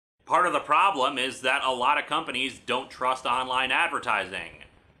Part of the problem is that a lot of companies don't trust online advertising,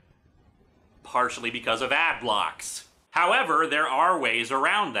 partially because of ad blocks. However, there are ways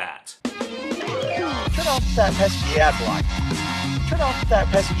around that. Turn off that pesky ad block. Turn off that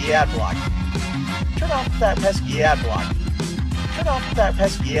pesky ad block. Turn off that pesky ad block. Turn off that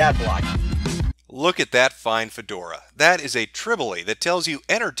pesky ad block. Look at that fine fedora. That is a tribble that tells you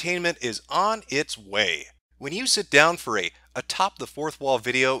entertainment is on its way. When you sit down for a atop the fourth wall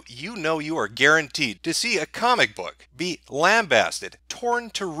video, you know you are guaranteed to see a comic book be lambasted,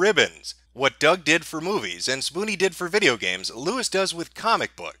 torn to ribbons. What Doug did for movies and Spoonie did for video games, Lewis does with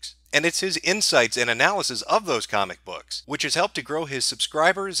comic books. And it's his insights and analysis of those comic books, which has helped to grow his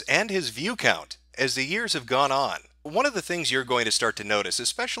subscribers and his view count as the years have gone on. One of the things you're going to start to notice,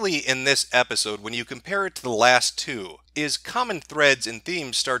 especially in this episode when you compare it to the last two, is common threads and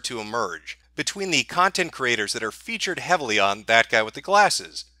themes start to emerge between the content creators that are featured heavily on That Guy with the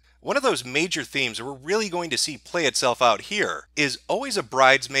Glasses. One of those major themes we're really going to see play itself out here is always a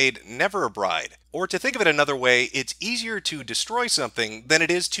bridesmaid, never a bride. Or to think of it another way, it's easier to destroy something than it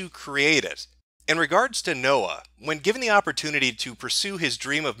is to create it. In regards to Noah, when given the opportunity to pursue his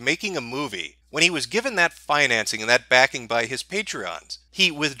dream of making a movie, when he was given that financing and that backing by his Patreons, he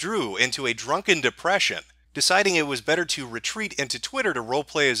withdrew into a drunken depression, deciding it was better to retreat into Twitter to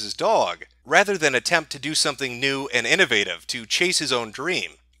roleplay as his dog, rather than attempt to do something new and innovative to chase his own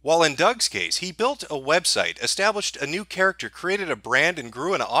dream. While in Doug's case, he built a website, established a new character, created a brand, and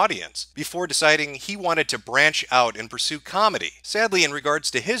grew an audience before deciding he wanted to branch out and pursue comedy. Sadly, in regards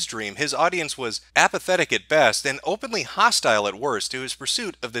to his dream, his audience was apathetic at best and openly hostile at worst to his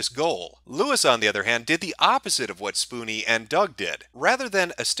pursuit of this goal. Lewis, on the other hand, did the opposite of what Spoonie and Doug did. Rather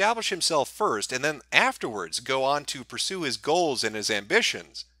than establish himself first and then afterwards go on to pursue his goals and his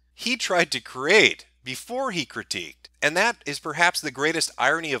ambitions, he tried to create before he critiqued. And that is perhaps the greatest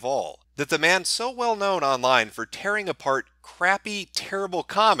irony of all, that the man so well known online for tearing apart crappy, terrible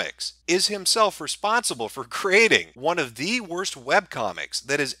comics is himself responsible for creating one of the worst webcomics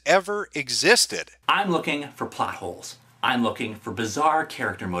that has ever existed. I'm looking for plot holes. I'm looking for bizarre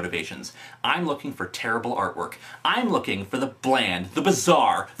character motivations. I'm looking for terrible artwork. I'm looking for the bland, the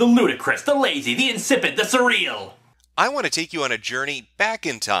bizarre, the ludicrous, the lazy, the insipid, the surreal. I want to take you on a journey back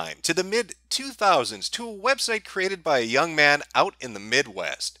in time to the mid-2000s to a website created by a young man out in the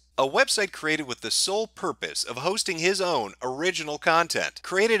Midwest. A website created with the sole purpose of hosting his own original content,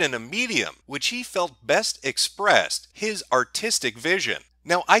 created in a medium which he felt best expressed his artistic vision.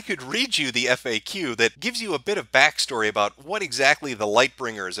 Now, I could read you the FAQ that gives you a bit of backstory about what exactly the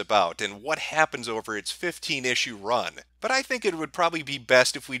Lightbringer is about and what happens over its 15-issue run. But I think it would probably be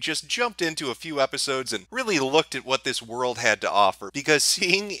best if we just jumped into a few episodes and really looked at what this world had to offer, because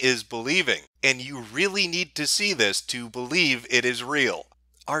seeing is believing, and you really need to see this to believe it is real.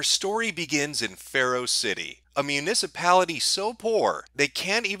 Our story begins in Faro City, a municipality so poor they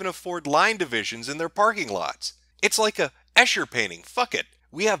can't even afford line divisions in their parking lots. It's like a Escher painting, fuck it.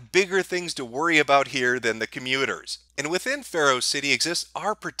 We have bigger things to worry about here than the commuters. And within Faro City exists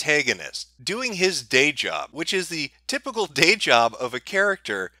our protagonist, doing his day job, which is the typical day job of a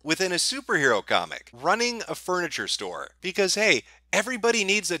character within a superhero comic, running a furniture store. Because hey, everybody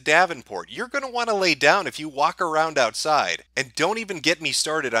needs a Davenport. You're going to want to lay down if you walk around outside. And don't even get me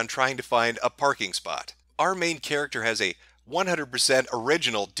started on trying to find a parking spot. Our main character has a 100%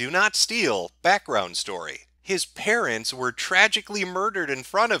 original, do not steal background story. His parents were tragically murdered in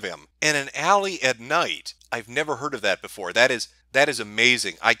front of him in an alley at night. I've never heard of that before. That is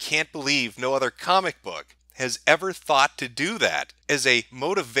amazing. I can't believe no other comic book has ever thought to do that as a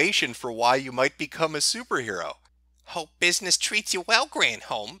motivation for why you might become a superhero. Hope business treats you well,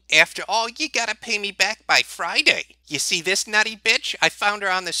 Granholm. After all, you gotta pay me back by Friday. You see this nutty bitch? I found her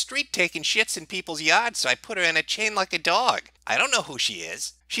on the street taking shits in people's yards, so I put her in a chain like a dog. I don't know who she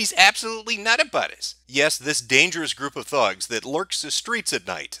is. She's absolutely nuttabuttas. Yes, this dangerous group of thugs that lurks the streets at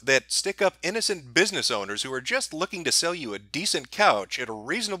night, that stick up innocent business owners who are just looking to sell you a decent couch at a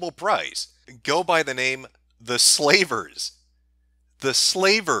reasonable price, go by the name the Slavers. The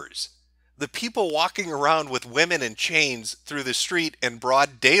Slavers. The people walking around with women in chains through the street in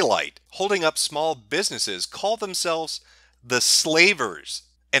broad daylight, holding up small businesses, call themselves the Slavers.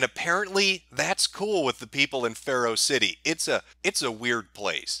 And apparently that's cool with the people in Faro City. It's a weird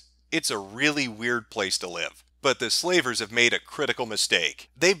place. It's a really weird place to live. But the Slavers have made a critical mistake.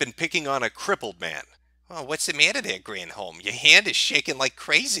 They've been picking on a crippled man. Oh, what's the matter there, Granholm? Your hand is shaking like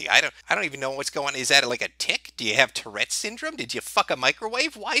crazy. I don't even know what's going on. Is that like a tick? Do you have Tourette's syndrome? Did you fuck a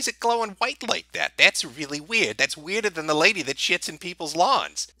microwave? Why is it glowing white like that? That's really weird. That's weirder than the lady that shits in people's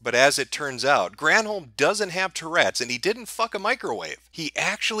lawns. But as it turns out, Granholm doesn't have Tourette's and he didn't fuck a microwave. He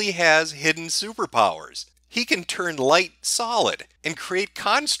actually has hidden superpowers. He can turn light solid and create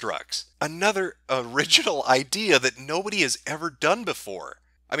constructs. Another original idea that nobody has ever done before.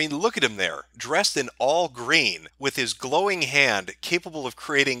 I mean, look at him there, dressed in all green, with his glowing hand capable of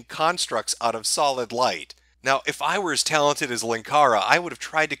creating constructs out of solid light. Now, if I were as talented as Linkara, I would have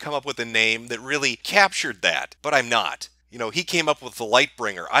tried to come up with a name that really captured that, but I'm not. You know, he came up with the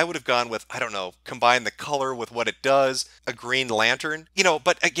Lightbringer. I would have gone with, I don't know, combine the color with what it does, a green lantern. You know,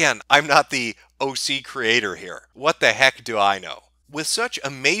 but again, I'm not the OC creator here. What the heck do I know? With such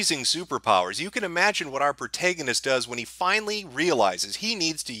amazing superpowers, you can imagine what our protagonist does when he finally realizes he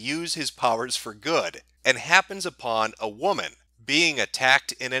needs to use his powers for good, and happens upon a woman being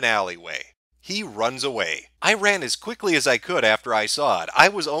attacked in an alleyway. He runs away. I ran as quickly as I could after I saw it. I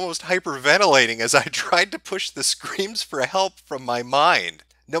was almost hyperventilating as I tried to push the screams for help from my mind.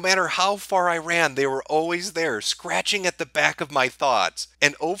 No matter how far I ran, they were always there, scratching at the back of my thoughts,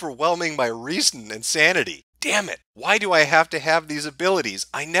 and overwhelming my reason and sanity. Damn it, why do I have to have these abilities?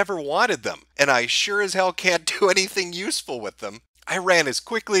 I never wanted them, and I sure as hell can't do anything useful with them. I ran as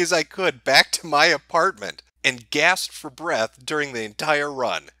quickly as I could back to my apartment, and gasped for breath during the entire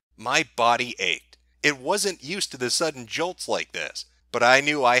run. My body ached. It wasn't used to the sudden jolts like this, but I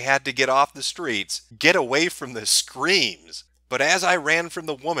knew I had to get off the streets, get away from the screams. But as I ran from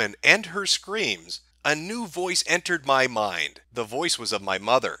the woman and her screams, a new voice entered my mind. The voice was of my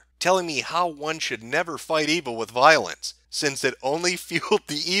mother, telling me how one should never fight evil with violence, since it only fueled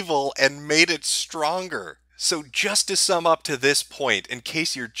the evil and made it stronger. So just to sum up to this point, in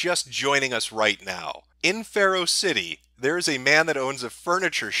case you're just joining us right now, in Pharaoh City, there is a man that owns a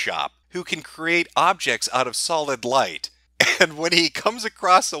furniture shop who can create objects out of solid light. And when he comes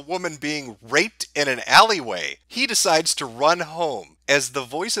across a woman being raped in an alleyway, he decides to run home, as the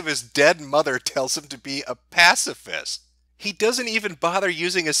voice of his dead mother tells him to be a pacifist. He doesn't even bother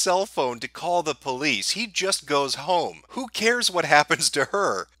using a cell phone to call the police. He just goes home. Who cares what happens to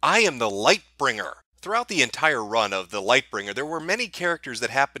her? I am the Lightbringer. Throughout the entire run of the Lightbringer, there were many characters that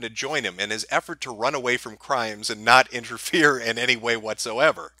happened to join him in his effort to run away from crimes and not interfere in any way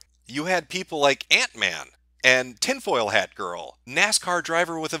whatsoever. You had people like Ant-Man and Tinfoil Hat Girl, NASCAR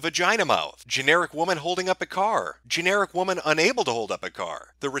driver with a vagina mouth, generic woman holding up a car, generic woman unable to hold up a car,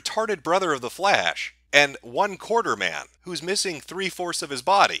 the retarded brother of the Flash, and One Quarter Man, who's missing 3/4 of his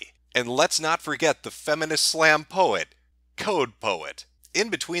body. And let's not forget the feminist slam poet, Code Poet. In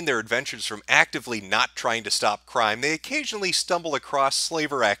between their adventures from actively not trying to stop crime, they occasionally stumble across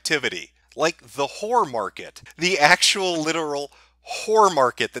slaver activity, like the whore market, the actual literal whore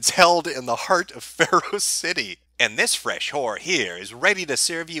market that's held in the heart of Pharaoh City. And this fresh whore here is ready to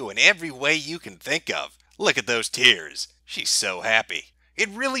serve you in every way you can think of. Look at those tears. She's so happy. It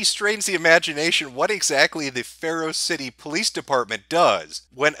really strains the imagination what exactly the Pharaoh City Police Department does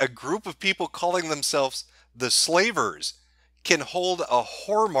when a group of people calling themselves the Slavers can hold a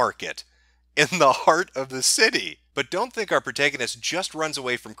whore market in the heart of the city. But don't think our protagonist just runs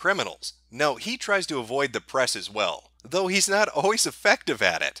away from criminals. No, he tries to avoid the press as well, though he's not always effective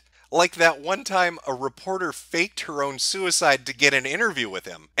at it. Like that one time a reporter faked her own suicide to get an interview with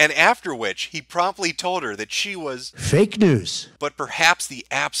him, and after which he promptly told her that she was fake news. But perhaps the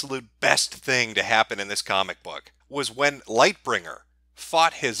absolute best thing to happen in this comic book was when Lightbringer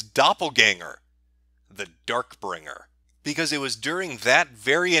fought his doppelganger, the Darkbringer. Because it was during that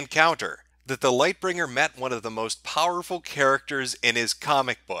very encounter that the Lightbringer met one of the most powerful characters in his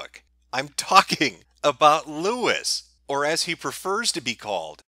comic book. I'm talking about Lewis, or as he prefers to be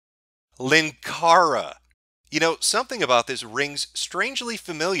called, Linkara. You know, something about this rings strangely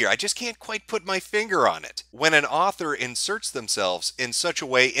familiar. I just can't quite put my finger on it. When an author inserts themselves in such a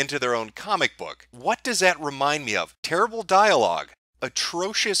way into their own comic book, what does that remind me of? Terrible dialogue,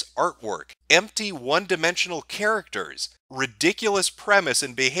 atrocious artwork, empty one-dimensional characters, ridiculous premise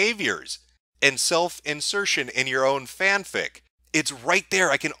and behaviors, and self-insertion in your own fanfic. It's right there.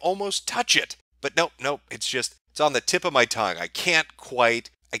 I can almost touch it. But nope, it's on the tip of my tongue. I can't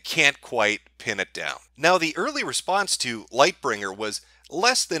quite pin it down. Now, the early response to Lightbringer was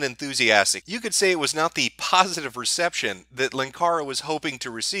less than enthusiastic. You could say it was not the positive reception that Linkara was hoping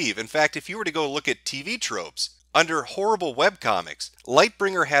to receive. In fact, if you were to go look at TV tropes, under horrible webcomics,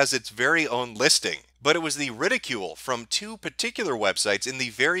 Lightbringer has its very own listing. But it was the ridicule from two particular websites in the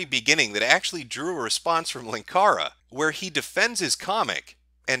very beginning that actually drew a response from Linkara, where he defends his comic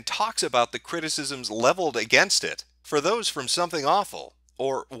and talks about the criticisms leveled against it for those from Something Awful,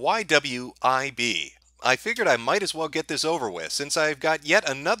 or YWIB. I figured I might as well get this over with since I've got yet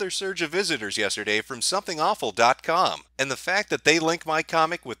another surge of visitors yesterday from somethingawful.com, and the fact that they link my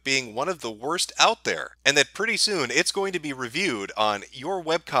comic with being one of the worst out there, and that pretty soon it's going to be reviewed on Your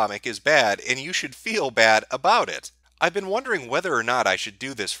Webcomic is Bad and You Should Feel Bad About It. I've been wondering whether or not I should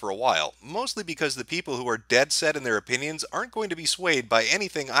do this for a while, mostly because the people who are dead set in their opinions aren't going to be swayed by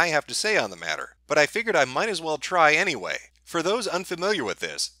anything I have to say on the matter, but I figured I might as well try anyway. For those unfamiliar with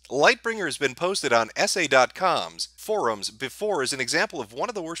this, Lightbringer has been posted on SA.com's forums before as an example of one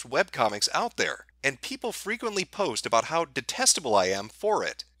of the worst webcomics out there, and people frequently post about how detestable I am for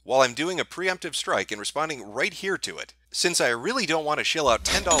it, while I'm doing a preemptive strike and responding right here to it. Since I really don't want to shell out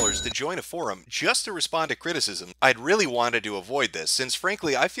 $10 to join a forum just to respond to criticism, I'd really wanted to avoid this, since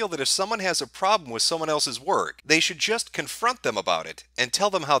frankly I feel that if someone has a problem with someone else's work, they should just confront them about it and tell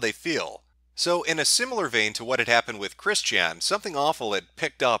them how they feel. So in a similar vein to what had happened with Christian, Something Awful had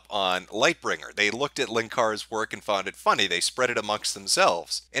picked up on Lightbringer. They looked at Linkara's work and found it funny. They spread it amongst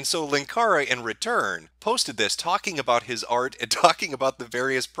themselves. And so Linkara, in return, posted this talking about his art and talking about the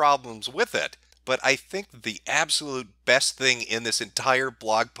various problems with it. But I think the absolute best thing in this entire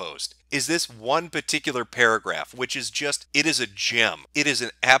blog post is this one particular paragraph, which is just, it is a gem. It is an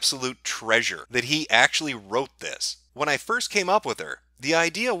absolute treasure that he actually wrote this. When I first came up with her, the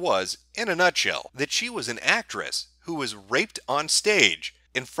idea was, in a nutshell, that she was an actress who was raped on stage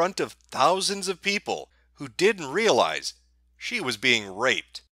in front of thousands of people who didn't realize she was being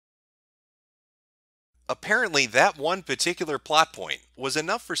raped. Apparently, that one particular plot point was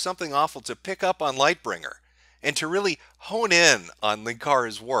enough for Something Awful to pick up on Lightbringer and to really hone in on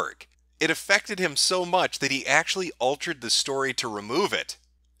Linkara's work. It affected him so much that he actually altered the story to remove it.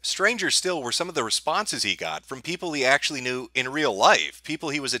 Stranger still were some of the responses he got from people he actually knew in real life, people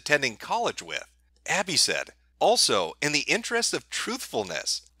he was attending college with. Abby said, "Also, in the interest of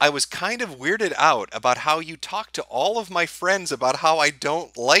truthfulness, I was kind of weirded out about how you talk to all of my friends about how I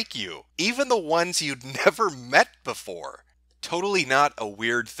don't like you, even the ones you'd never met before." Totally not a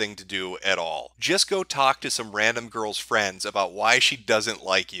weird thing to do at all. Just go talk to some random girl's friends about why she doesn't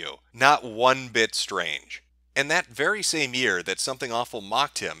like you. Not one bit strange. And that very same year that Something Awful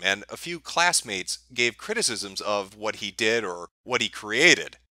mocked him and a few classmates gave criticisms of what he did or what he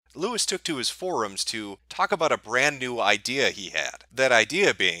created, Lewis took to his forums to talk about a brand new idea he had. That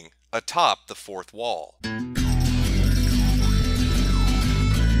idea being Atop the Fourth Wall.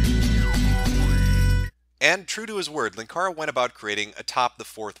 And true to his word, Linkara went about creating Atop the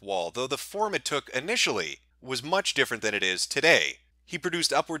Fourth Wall, though the form it took initially was much different than it is today. He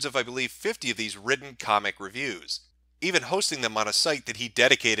produced upwards of, I believe, 50 of these written comic reviews, even hosting them on a site that he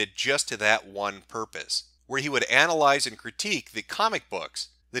dedicated just to that one purpose, where he would analyze and critique the comic books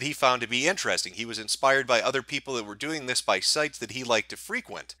that he found to be interesting. He was inspired by other people that were doing this by sites that he liked to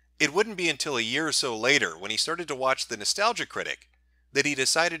frequent. It wouldn't be until a year or so later, when he started to watch The Nostalgia Critic, that he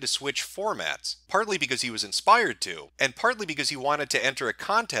decided to switch formats, partly because he was inspired to, and partly because he wanted to enter a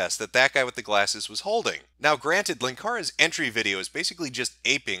contest that guy with the glasses was holding. Now granted, Linkara's entry video is basically just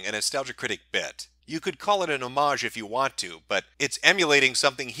aping a Nostalgia Critic bit. You could call it an homage if you want to, but it's emulating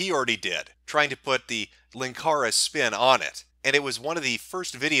something he already did, trying to put the Linkara spin on it. And it was one of the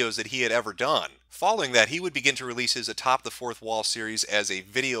first videos that he had ever done. Following that, he would begin to release his Atop the Fourth Wall series as a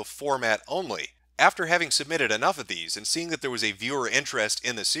video format only. After having submitted enough of these and seeing that there was a viewer interest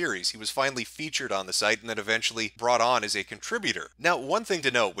in the series, he was finally featured on the site and then eventually brought on as a contributor. Now, one thing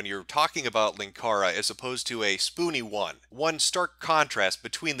to note when you're talking about Linkara as opposed to a Spoonie one stark contrast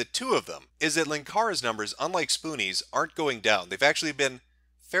between the two of them is that Linkara's numbers, unlike Spoonie's, aren't going down. They've actually been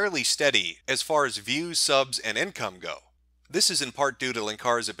fairly steady as far as views, subs, and income go. This is in part due to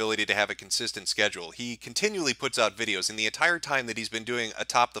Linkara's ability to have a consistent schedule. He continually puts out videos. In the entire time that he's been doing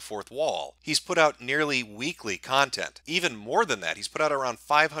Atop the Fourth Wall, he's put out nearly weekly content. Even more than that, he's put out around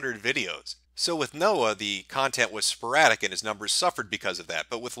 500 videos. So with Noah, the content was sporadic and his numbers suffered because of that.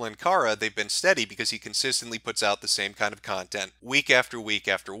 But with Linkara, they've been steady because he consistently puts out the same kind of content week after week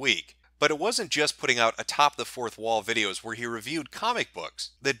after week. But it wasn't just putting out Atop the Fourth Wall videos where he reviewed comic books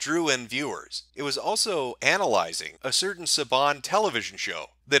that drew in viewers. It was also analyzing a certain Saban television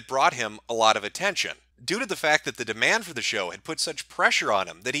show that brought him a lot of attention, due to the fact that the demand for the show had put such pressure on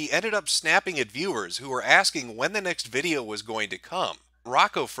him that he ended up snapping at viewers who were asking when the next video was going to come.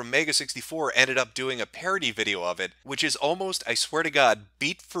 Rocco from Mega64 ended up doing a parody video of it, which is almost, I swear to God,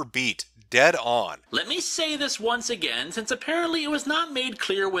 beat for beat, dead on. Let me say this once again, since apparently it was not made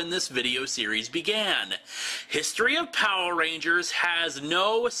clear when this video series began. History of Power Rangers has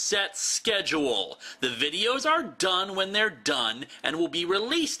no set schedule. The videos are done when they're done, and will be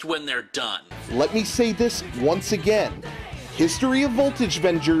released when they're done. Let me say this once again. History of Voltage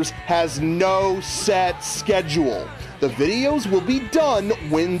Vengers has no set schedule. The videos will be done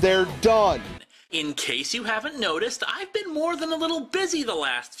when they're done. In case you haven't noticed, I've been more than a little busy the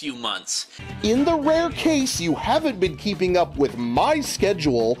last few months. In the rare case you haven't been keeping up with my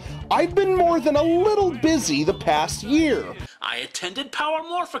schedule, I've been more than a little busy the past year. I attended Power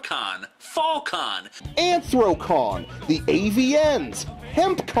Morphicon, FallCon, Anthrocon, the AVNs,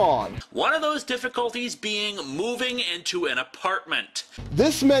 HempCon. One of those difficulties being moving into an apartment.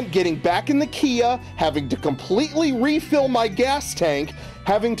 This meant getting back in the Kia, having to completely refill my gas tank,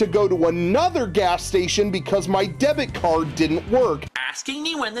 having to go to another gas station because my debit card didn't work. Asking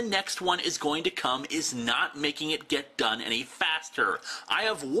me when the next one is going to come is not making it get done any faster. I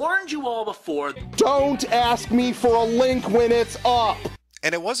have warned you all before. Don't ask me for a link when it's up!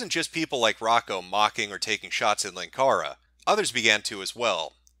 And it wasn't just people like Rocco mocking or taking shots at Linkara. Others began to as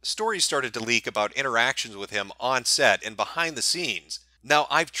well. Stories started to leak about interactions with him on set and behind the scenes. Now,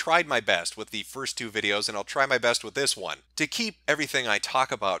 I've tried my best with the first two videos, and I'll try my best with this one, to keep everything I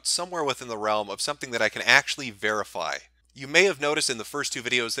talk about somewhere within the realm of something that I can actually verify. You may have noticed in the first two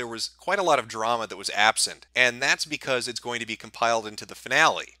videos there was quite a lot of drama that was absent, and that's because it's going to be compiled into the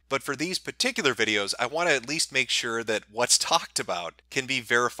finale. But for these particular videos, I want to at least make sure that what's talked about can be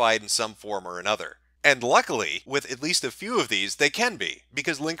verified in some form or another. And luckily, with at least a few of these, they can be,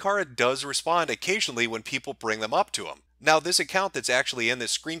 because Linkara does respond occasionally when people bring them up to him. Now, this account that's actually in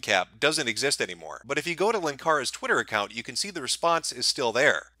this screen cap doesn't exist anymore, but if you go to Linkara's Twitter account, you can see the response is still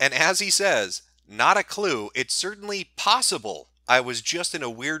there. And as he says, not a clue, it's certainly possible I was just in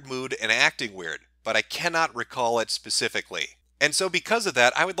a weird mood and acting weird, but I cannot recall it specifically. And so because of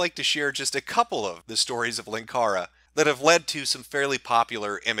that, I would like to share just a couple of the stories of Linkara that have led to some fairly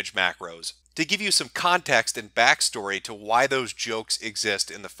popular image macros, to give you some context and backstory to why those jokes exist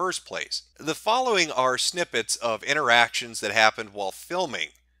in the first place. The following are snippets of interactions that happened while filming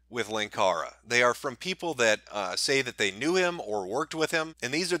with Linkara. They are from people that say that they knew him or worked with him,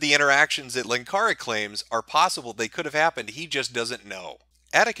 and these are the interactions that Linkara claims are possible they could have happened, he just doesn't know.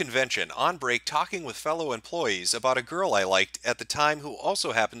 At a convention, on break, talking with fellow employees about a girl I liked at the time who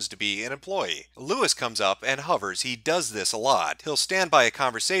also happens to be an employee. Lewis comes up and hovers. He does this a lot. He'll stand by a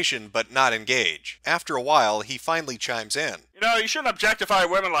conversation but not engage. After a while, he finally chimes in. You know, you shouldn't objectify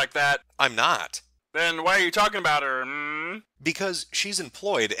women like that. I'm not. Then why are you talking about her, hmm? Because she's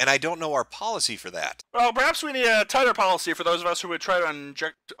employed and I don't know our policy for that. Well, perhaps we need a tighter policy for those of us who would try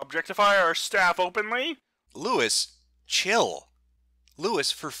to objectify our staff openly. Lewis, chill.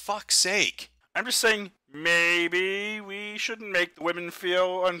 Lewis, for fuck's sake. I'm just saying, maybe we shouldn't make the women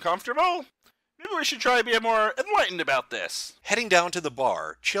feel uncomfortable? Maybe we should try to be more enlightened about this. Heading down to the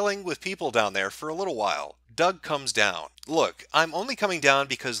bar, chilling with people down there for a little while, Doug comes down. Look, I'm only coming down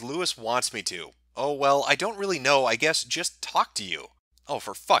because Lewis wants me to. Oh, well, I don't really know. I guess just talk to you. Oh,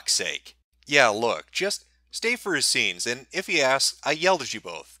 for fuck's sake. Yeah, look, just stay for his scenes, and if he asks, I yelled at you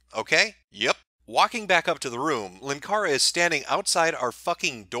both, okay? Yep. Walking back up to the room, Linkara is standing outside our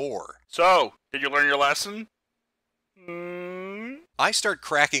fucking door. So, did you learn your lesson? I start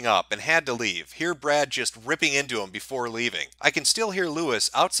cracking up and had to leave, hear Brad just ripping into him before leaving. I can still hear Lewis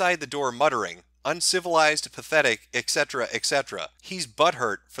outside the door muttering, uncivilized, pathetic, etc., etc. He's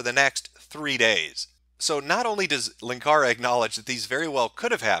butthurt for the next 3 days. So not only does Linkara acknowledge that these very well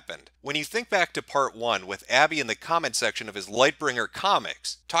could have happened, when you think back to part 1 with Abby in the comment section of his Lightbringer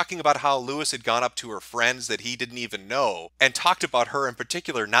comics, talking about how Lewis had gone up to her friends that he didn't even know, and talked about her in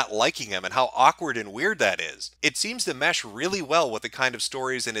particular not liking him and how awkward and weird that is, it seems to mesh really well with the kind of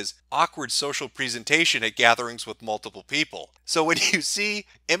stories in his awkward social presentation at gatherings with multiple people. So when you see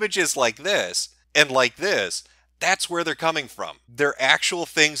images like this, and like this, that's where they're coming from. They're actual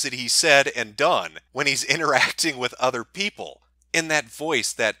things that he said and done when he's interacting with other people. In that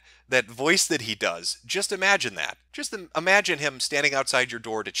voice that he does, just imagine that. Just imagine him standing outside your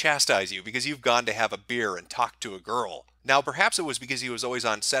door to chastise you because you've gone to have a beer and talk to a girl. Now, perhaps it was because he was always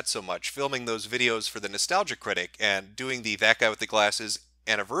on set so much, filming those videos for the Nostalgia Critic and doing the That Guy with the Glasses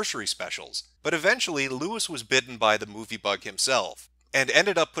anniversary specials. But eventually, Lewis was bitten by the movie bug himself, and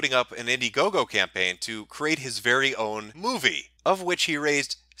ended up putting up an Indiegogo campaign to create his very own movie, of which he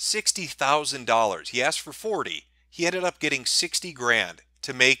raised $60,000. He asked for 40. He ended up getting 60 grand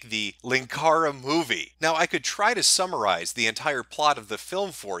to make the Linkara movie. Now, I could try to summarize the entire plot of the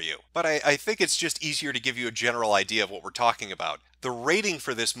film for you, but I think it's just easier to give you a general idea of what we're talking about. The rating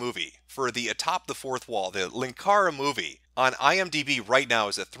for this movie, for the Atop the Fourth Wall, the Linkara movie, on IMDb right now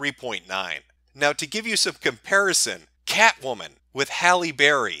is a 3.9. Now, to give you some comparison, Catwoman with Halle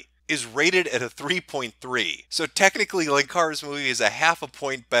Berry is rated at a 3.3. So technically, Linkara's movie is a half a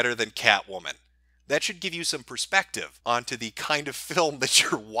point better than Catwoman. That should give you some perspective onto the kind of film that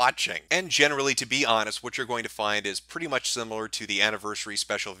you're watching. And generally, to be honest, what you're going to find is pretty much similar to the anniversary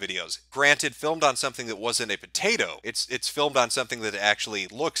special videos. Granted, filmed on something that wasn't a potato. It's filmed on something that actually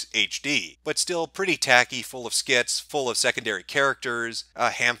looks HD, but still pretty tacky, full of skits, full of secondary characters,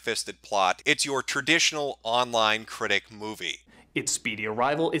 a ham-fisted plot. It's your traditional online critic movie. Its speedy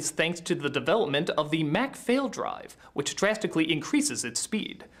arrival is thanks to the development of the Mac fail drive, which drastically increases its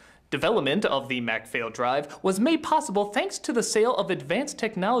speed. Development of the Mac fail drive was made possible thanks to the sale of advanced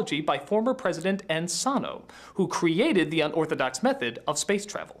technology by former President Ansano, who created the unorthodox method of space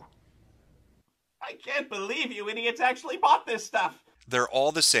travel. I can't believe you idiots actually bought this stuff! They're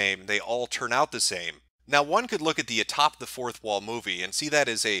all the same, they all turn out the same. Now, one could look at the Atop the Fourth Wall movie and see that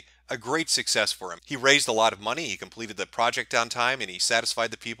as a great success for him. He raised a lot of money, he completed the project on time, and he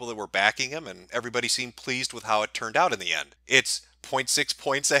satisfied the people that were backing him, and everybody seemed pleased with how it turned out in the end. It's 0.6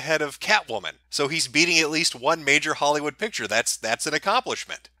 points ahead of Catwoman, so he's beating at least one major Hollywood picture. That's an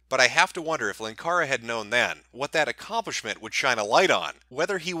accomplishment. But I have to wonder if Linkara had known then what that accomplishment would shine a light on,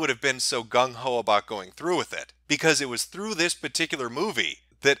 whether he would have been so gung-ho about going through with it. Because it was through this particular movie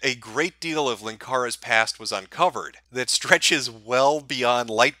that a great deal of Linkara's past was uncovered, that stretches well beyond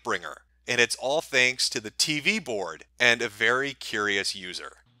Lightbringer. And it's all thanks to the TV board and a very curious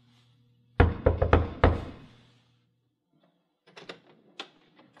user.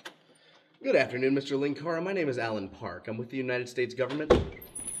 Good afternoon, Mr. Linkara. My name is Alan Park. I'm with the United States government.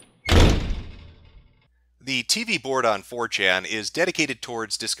 The TV board on 4chan is dedicated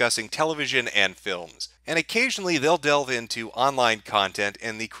towards discussing television and films, and occasionally they'll delve into online content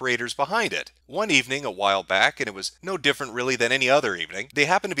and the creators behind it. One evening a while back, and it was no different really than any other evening, they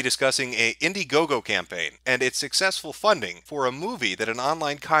happened to be discussing a Indiegogo campaign and its successful funding for a movie that an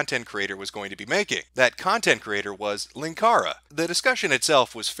online content creator was going to be making. That content creator was Linkara. The discussion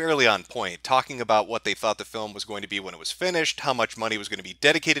itself was fairly on point, talking about what they thought the film was going to be when it was finished, how much money was going to be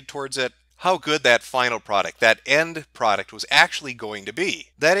dedicated towards it, how good that final product, that end product, was actually going to be.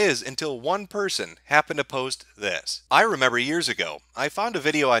 That is, until one person happened to post this. I remember years ago, I found a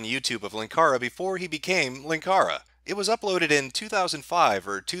video on YouTube of Linkara before he became Linkara. It was uploaded in 2005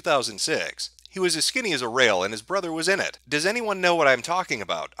 or 2006. He was as skinny as a rail and his brother was in it. Does anyone know what I'm talking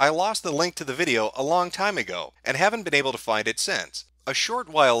about? I lost the link to the video a long time ago and haven't been able to find it since. A short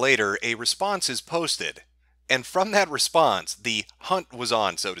while later, a response is posted. And from that response, the hunt was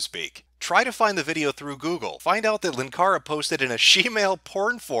on, so to speak. Try to find the video through Google. Find out that Linkara posted in a shemale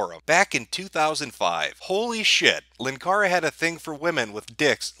porn forum back in 2005. Holy shit, Linkara had a thing for women with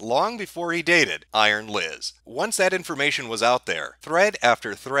dicks long before he dated Iron Liz. Once that information was out there, thread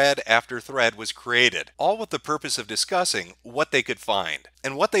after thread after thread was created, all with the purpose of discussing what they could find.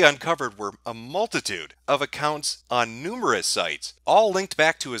 And what they uncovered were a multitude of accounts on numerous sites, all linked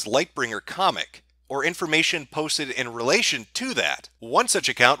back to his Lightbringer comic, or information posted in relation to that. One such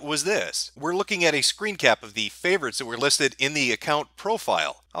account was this. We're looking at a screen cap of the favorites that were listed in the account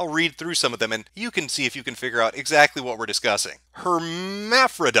profile. I'll read through some of them and you can see if you can figure out exactly what we're discussing.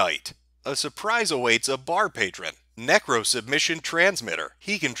 Hermaphrodite. A surprise awaits a bar patron. Necro submission transmitter.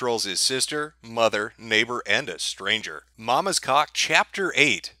 He controls his sister, mother, neighbor, and a stranger. Mama's Cock Chapter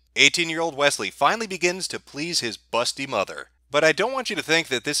 8. 18-year-old Wesley finally begins to please his busty mother. But I don't want you to think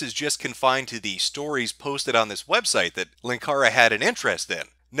that this is just confined to the stories posted on this website that Linkara had an interest in.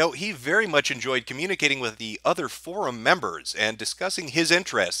 No, he very much enjoyed communicating with the other forum members and discussing his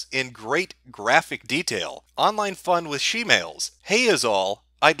interests in great graphic detail. Online fun with she-males. Hey is all.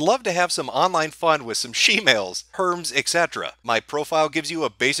 I'd love to have some online fun with some she-males, herms, etc. My profile gives you a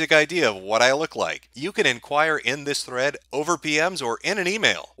basic idea of what I look like. You can inquire in this thread, over PMs, or in an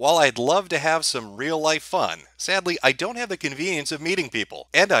email. While I'd love to have some real-life fun, sadly, I don't have the convenience of meeting people,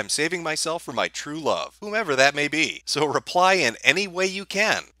 and I'm saving myself for my true love, whomever that may be. So reply in any way you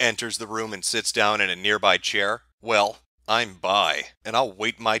can. Enters the room and sits down in a nearby chair. Well, I'm bi, and I'll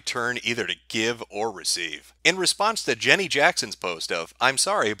wait my turn either to give or receive. In response to Jenny Jackson's post of, I'm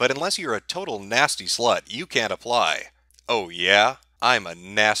sorry, but unless you're a total nasty slut, you can't apply. Oh yeah? I'm a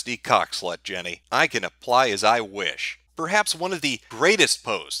nasty cock slut, Jenny. I can apply as I wish. Perhaps one of the greatest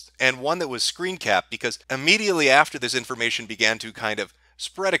posts, and one that was screen capped because immediately after this information began to kind of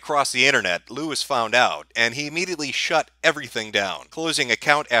spread across the internet, Lewis found out, and he immediately shut everything down, closing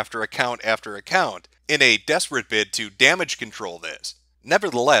account after account after account, in a desperate bid to damage control this.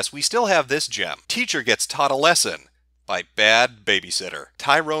 Nevertheless, we still have this gem. Teacher gets taught a lesson by Bad Babysitter.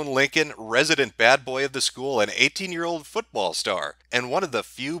 Tyrone Lincoln, resident bad boy of the school, an 18-year-old football star, and one of the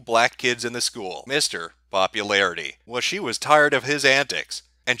few black kids in the school, Mr. Popularity. Well, she was tired of his antics,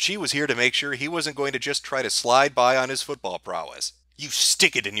 and she was here to make sure he wasn't going to just try to slide by on his football prowess. "You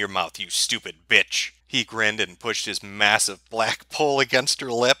stick it in your mouth, you stupid bitch!" He grinned and pushed his massive black pole against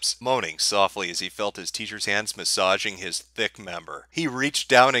her lips, moaning softly as he felt his teacher's hands massaging his thick member. He reached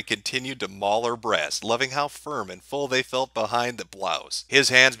down and continued to maul her breast, loving how firm and full they felt behind the blouse. His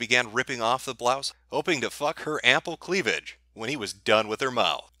hands began ripping off the blouse, hoping to fuck her ample cleavage. When he was done with her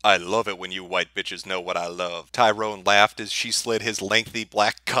mouth. "I love it when you white bitches know what I love." Tyrone laughed as she slid his lengthy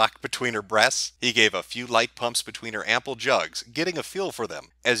black cock between her breasts. He gave a few light pumps between her ample jugs, getting a feel for them,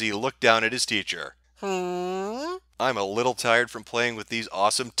 as he looked down at his teacher. "I'm a little tired from playing with these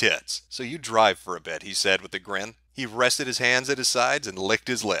awesome tits, so you drive for a bit," he said with a grin. He rested his hands at his sides and licked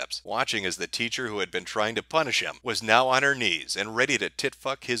his lips, watching as the teacher who had been trying to punish him was now on her knees and ready to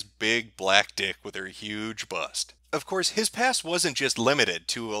tit-fuck his big black dick with her huge bust. Of course, his past wasn't just limited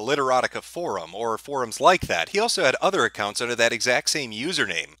to a literotica forum or forums like that. He also had other accounts under that exact same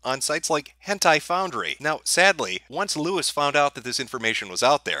username on sites like Hentai Foundry. Now, sadly, once Lewis found out that this information was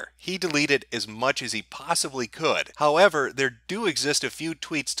out there, he deleted as much as he possibly could. However, there do exist a few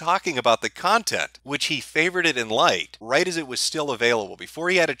tweets talking about the content, which he favorited and liked right as it was still available before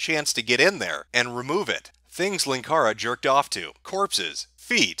he had a chance to get in there and remove it. Things Linkara jerked off to: corpses,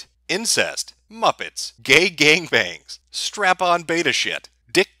 feet, incest, Muppets, gay gangbangs, strap-on beta shit,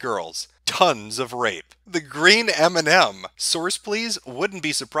 dick girls, tons of rape. The green M&M. Source please? Wouldn't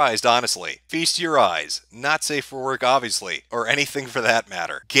be surprised, honestly. Feast your eyes. Not safe for work, obviously, or anything for that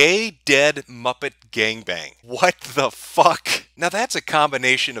matter. Gay, dead, Muppet gangbang. What the fuck? Now that's a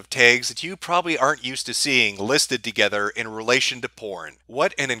combination of tags that you probably aren't used to seeing listed together in relation to porn.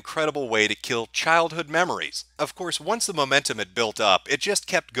 What an incredible way to kill childhood memories. Of course, once the momentum had built up, it just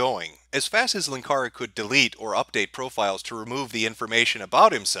kept going. As fast as Linkara could delete or update profiles to remove the information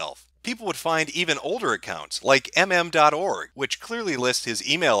about himself, people would find even older accounts, like mm.org, which clearly lists his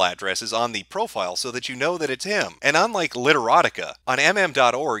email addresses on the profile so that you know that it's him. And unlike Literotica, on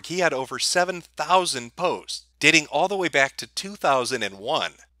mm.org he had over 7,000 posts, dating all the way back to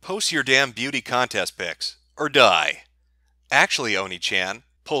 2001. Post your damn beauty contest pics, or die. Actually, Oni-chan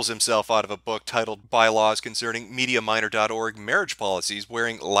pulls himself out of a book titled Bylaws Concerning MediaMinor.org Marriage Policies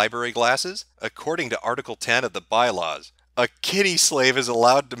Wearing Library Glasses. According to Article 10 of the bylaws, a kitty slave is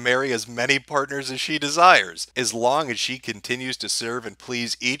allowed to marry as many partners as she desires, as long as she continues to serve and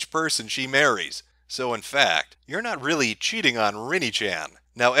please each person she marries. So in fact, you're not really cheating on Rini-chan.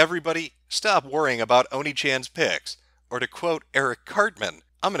 Now everybody, stop worrying about Oni-chan's pics. Or to quote Eric Cartman,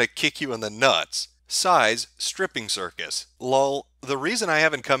 "I'm gonna kick you in the nuts." Size, stripping circus. Lol, the reason I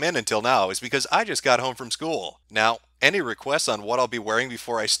haven't come in until now is because I just got home from school. Now, any requests on what I'll be wearing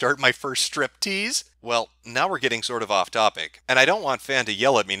before I start my first strip tease? Well, now we're getting sort of off topic, and I don't want Fan to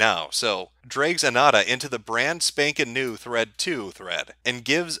yell at me now, so drags Anata into the brand spankin' new Thread 2 thread, and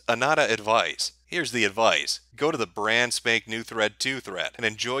gives Anata advice. Here's the advice. Go to the brand spank new Thread 2 thread, and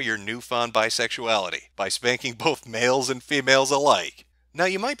enjoy your newfound bisexuality by spanking both males and females alike. Now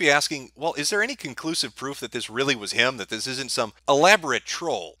you might be asking, well, is there any conclusive proof that this really was him, that this isn't some elaborate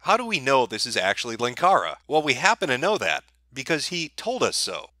troll? How do we know this is actually Linkara? Well, we happen to know that because he told us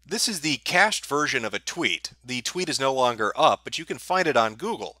so. This is the cached version of a tweet. The tweet is no longer up, but you can find it on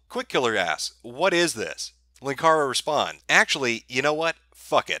Google. Quick Killer asks, what is this? Linkara responds, actually, you know what?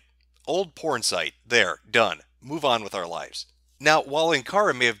 Fuck it. Old porn site. There. Done. Move on with our lives. Now, while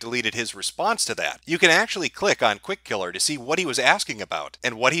Linkara may have deleted his response to that, you can actually click on Quick Killer to see what he was asking about.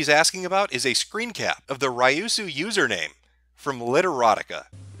 And what he's asking about is a screen cap of the Ryusu username from Literotica.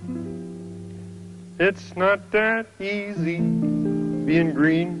 It's not that easy being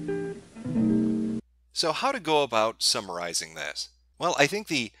green. So how to go about summarizing this? Well, I think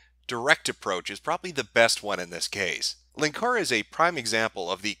the direct approach is probably the best one in this case. Linkara is a prime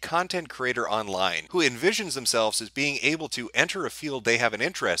example of the content creator online who envisions themselves as being able to enter a field they have an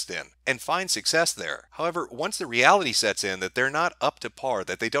interest in and find success there. However, once the reality sets in that they're not up to par,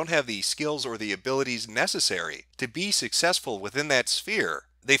 that they don't have the skills or the abilities necessary to be successful within that sphere,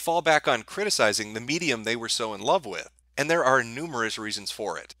 they fall back on criticizing the medium they were so in love with. And there are numerous reasons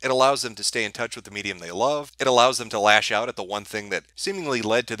for it. It allows them to stay in touch with the medium they love. It allows them to lash out at the one thing that seemingly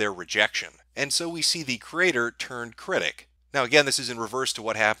led to their rejection. And so we see the creator turned critic. Now again, this is in reverse to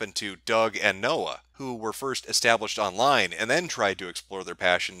what happened to Doug and Noah, who were first established online and then tried to explore their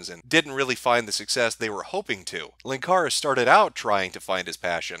passions and didn't really find the success they were hoping to. Linkara started out trying to find his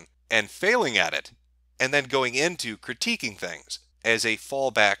passion and failing at it, and then going into critiquing things. as a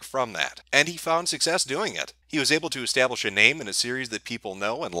fallback from that, and he found success doing it. He was able to establish a name in a series that people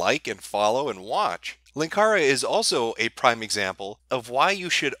know and like and follow and watch. Linkara is also a prime example of why you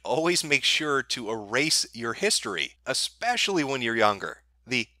should always make sure to erase your history, especially when you're younger.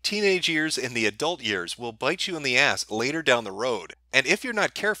 The teenage years and the adult years will bite you in the ass later down the road, and if you're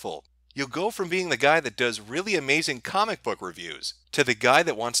not careful, you'll go from being the guy that does really amazing comic book reviews to the guy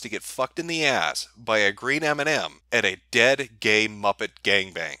that wants to get fucked in the ass by a green M&M at a dead gay Muppet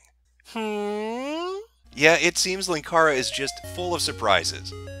gangbang. Yeah, it seems Linkara is just full of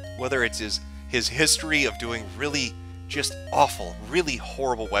surprises. Whether it's his history of doing really just awful, really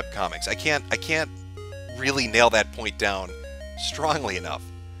horrible webcomics. I can't really nail that point down strongly enough.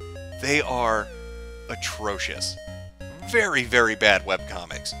 They are atrocious. Very, very bad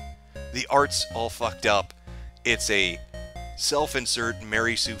webcomics. The art's all fucked up. It's a self-insert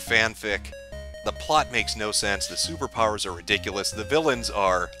Mary Sue fanfic. The plot makes no sense. The superpowers are ridiculous. The villains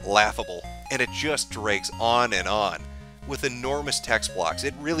are laughable. And it just drags on and on with enormous text blocks.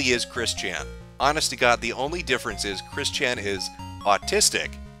 It really is Chris Chan. Honest to God, the only difference is Chris Chan is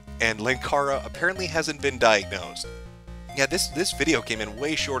autistic and Linkara apparently hasn't been diagnosed. Yeah, this video came in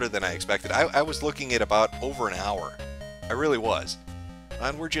way shorter than I expected. I was looking at about over an hour. I really was.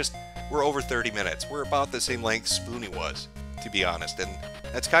 And we're over 30 minutes. We're about the same length Spoonie was, to be honest, and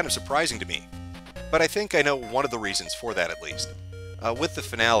that's kind of surprising to me. But I think I know one of the reasons for that, at least. With the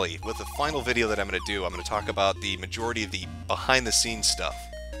finale, with the final video that I'm going to do, I'm going to talk about the majority of the behind-the-scenes stuff.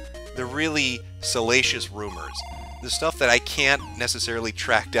 The really salacious rumors. The stuff that I can't necessarily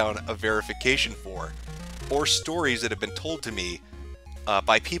track down a verification for. Or stories that have been told to me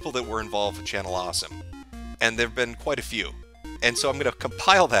by people that were involved with Channel Awesome. And there have been quite a few. And so I'm going to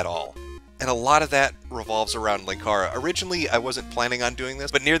compile that all. And a lot of that revolves around Linkara. Originally, I wasn't planning on doing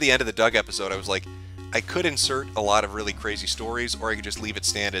this, but near the end of the Doug episode, I was like, I could insert a lot of really crazy stories, or I could just leave it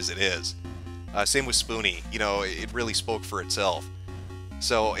stand as it is. Same with Spoonie. You know, it really spoke for itself.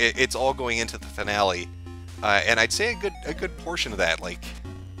 So it's all going into the finale. And I'd say a good portion of that, like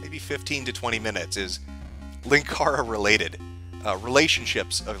maybe 15 to 20 minutes, is Linkara related.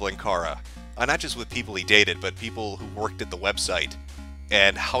 Relationships of Linkara. Not just with people he dated, but people who worked at the website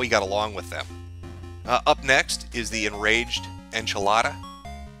and how he got along with them. Up next is the enraged Enchilada,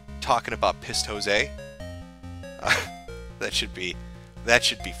 talking about Pissed Jose. That should be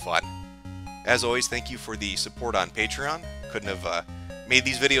fun. As always, thank you for the support on Patreon. Couldn't have made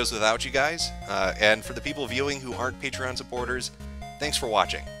these videos without you guys. And for the people viewing who aren't Patreon supporters, thanks for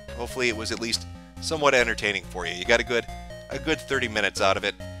watching. Hopefully it was at least somewhat entertaining for you. You got a good 30 minutes out of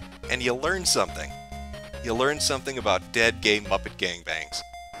it. And you learned something. You learned something about dead gay Muppet gangbangs.